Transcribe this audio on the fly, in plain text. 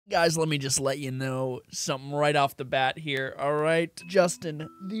Guys, let me just let you know something right off the bat here, all right? Justin,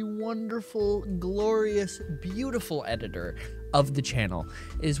 the wonderful, glorious, beautiful editor of the channel,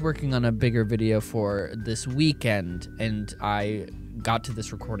 is working on a bigger video for this weekend, and I got to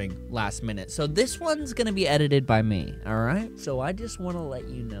this recording last minute. So this one's gonna be edited by me, all right? So I just wanna let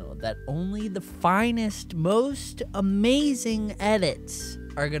you know that only the finest, most amazing edits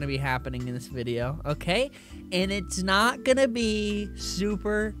are gonna be happening in this video, okay? And it's not gonna be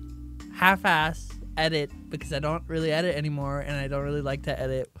super half-ass edit because I don't really edit anymore and I don't really like to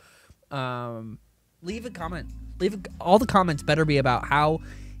edit. Leave a comment. All the comments better be about how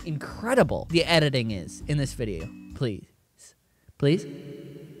incredible the editing is in this video, please. Please?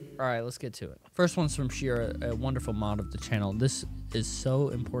 All right, let's get to it. First one's from Shira, a wonderful mod of the channel. This is so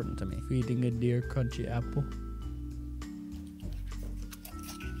important to me. Feeding a deer crunchy apple.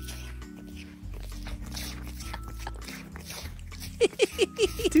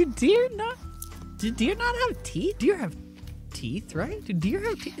 Do deer not have teeth? Deer have teeth, right? Do deer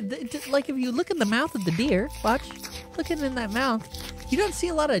have teeth? Like if you look in the mouth of the deer, watch, looking in that mouth, you don't see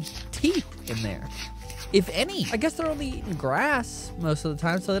a lot of teeth in there. If any. I guess they're only eating grass most of the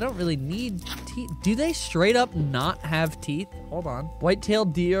time, so they don't really need teeth. Do they straight up not have teeth? Hold on.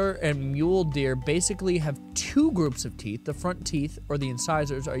 White-tailed deer and mule deer basically have two groups of teeth. The front teeth, or the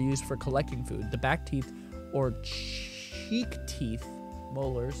incisors, are used for collecting food. The back teeth, or cheek teeth,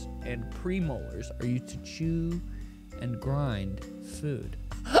 molars, and premolars, are used to chew and grind food.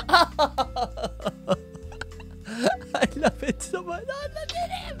 I love it so much. Oh, look at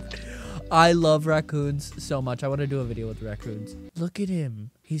him. I love raccoons so much. I want to do a video with raccoons. Look at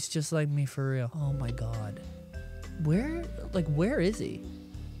him. He's just like me for real. Oh my god. Where is he?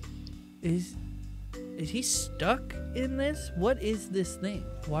 Is he stuck in this? What is this thing?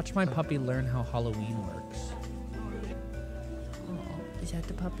 Watch my puppy learn how Halloween works. Oh, is that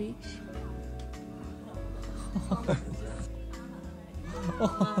the puppy?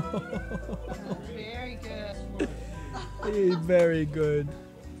 Very good. He's very good.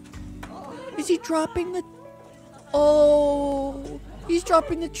 Is he dropping the... Oh, he's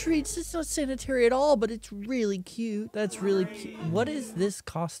dropping the treats. It's not sanitary at all, but it's really cute. That's really cute. What is this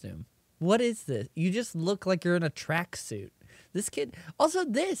costume? What is this? You just look like you're in a tracksuit. This kid... Also,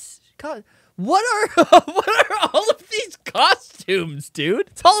 this... What are all of these costumes, dude?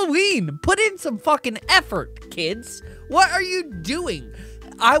 It's Halloween. Put in some fucking effort, kids. What are you doing?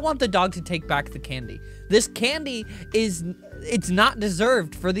 I want the dog to take back the candy. This candy is... It's not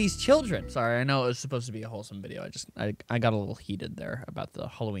deserved for these children. Sorry, I know it was supposed to be a wholesome video. I got a little heated there about the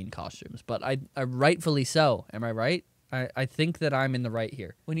Halloween costumes, but I rightfully so. Am I right? I think that I'm in the right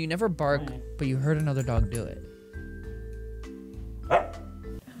here. When you never bark, but you heard another dog do it. Huh?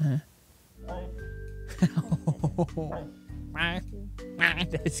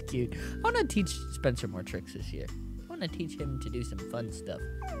 That's cute. I want to teach Spencer more tricks this year. I want to teach him to do some fun stuff.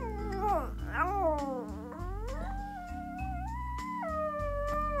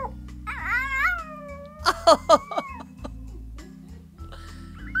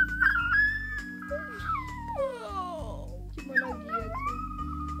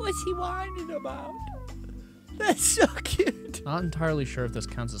 What's he whining about? That's so cute. Not entirely sure if this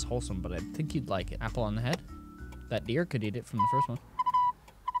counts as wholesome, but I think you'd like it. Apple on the head. That deer could eat it from the first one.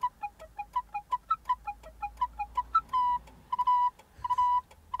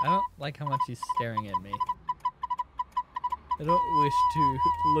 I don't like how much he's staring at me. I don't wish to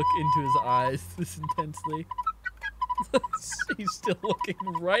look into his eyes this intensely. He's still looking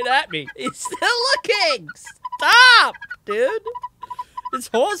right at me. He's still looking! Stop, dude! It's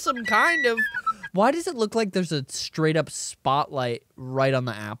wholesome, kind of. Why does it look like there's a straight up spotlight right on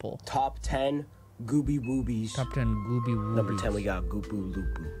the apple? Top 10 Gooby Woobies. Top 10 Gooby Woobies. Number 10, we got Goopoo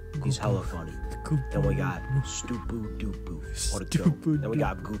Loopoo. He's hella funny. Then we got Stoopoo Doopoo. What a joke. Then we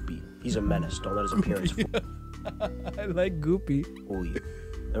got Goopy. He's a menace. Don't let his appearance fool I like Goopy. you.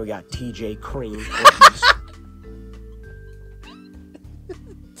 Then we got TJ Cream.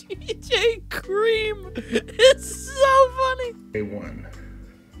 TJ Cream is so funny. Day one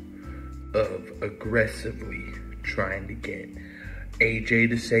of aggressively trying to get AJ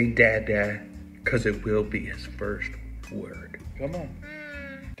to say dada, because it will be his first word. Come on.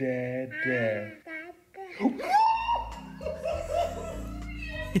 Dada.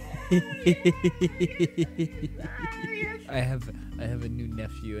 I have a new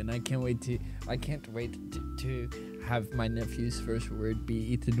nephew, and I can't wait to have my nephew's first word be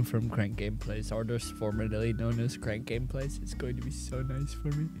Ethan from Crank Gameplays, artist formerly known as Crank Gameplays. It's going to be so nice for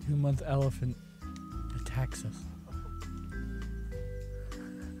me. 2-month elephant attacks us.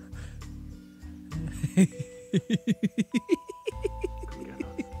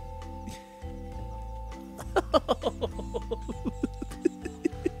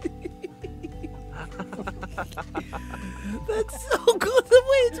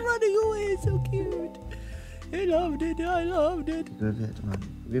 It's so cute. I loved it. I loved it. Go give it to Mommy.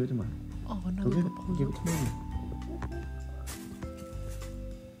 Give it to Mommy. Oh, no. Go give it to Mommy.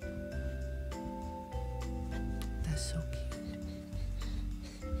 That's so cute.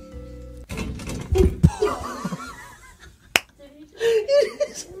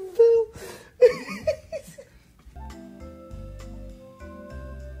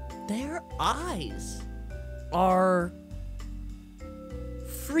 Their eyes are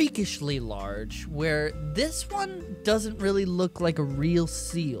freakishly large, where this one doesn't really look like a real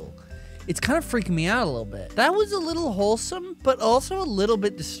seal. It's kind of freaking me out a little bit. That was a little wholesome, but also a little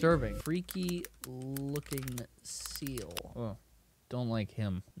bit disturbing. Freaky looking seal. Oh, don't like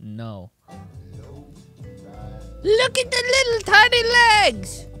him. No. Look at the little tiny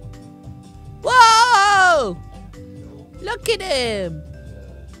legs! Whoa! Look at him!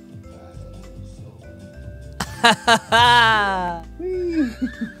 I'm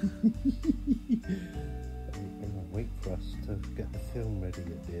gonna wait for us to get the film ready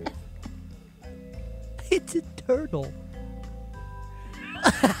at the end. It's a turtle.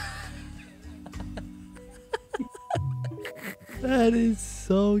 That is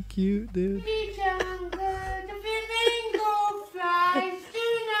so cute, dude.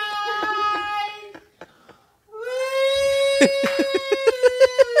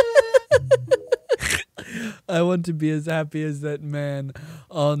 I want to be as happy as that man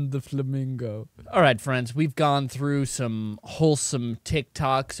on the flamingo. All right, friends, we've gone through some wholesome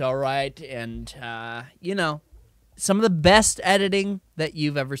TikToks, all right? And, you know, some of the best editing that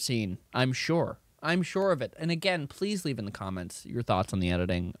you've ever seen, I'm sure. I'm sure of it. And again, please leave in the comments your thoughts on the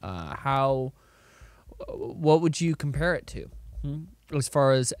editing. What would you compare it to? As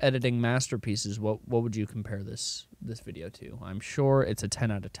far as editing masterpieces, what would you compare this video to? I'm sure it's a 10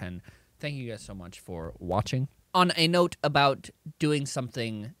 out of 10. Thank you guys so much for watching. On a note about doing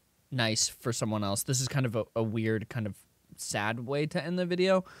something nice for someone else, this is kind of a weird, kind of sad way to end the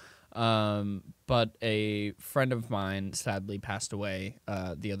video. But a friend of mine sadly passed away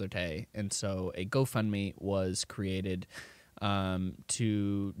the other day, and so a GoFundMe was created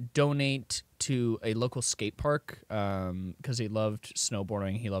to donate to a local skate park because he loved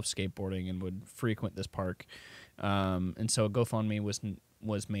snowboarding, he loved skateboarding, and would frequent this park. And so a GoFundMe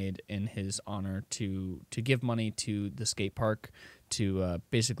was made in his honor to give money to the skate park to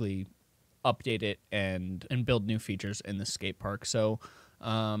basically update it and build new features in the skate park. So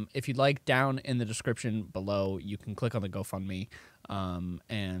if you'd like, down in the description below, you can click on the GoFundMe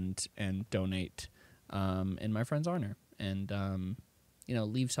and donate in my friend's honor, and you know,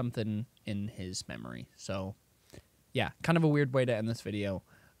 leave something in his memory. So yeah, kind of a weird way to end this video.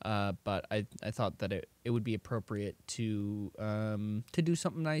 But I thought that it would be appropriate to do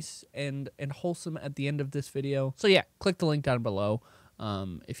something nice and wholesome at the end of this video. So yeah, click the link down below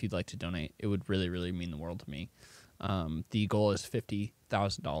if you'd like to donate. It would really, really mean the world to me. The goal is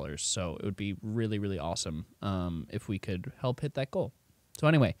 $50,000, so it would be really, really awesome if we could help hit that goal. So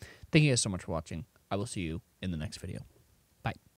anyway, thank you guys so much for watching. I will see you in the next video.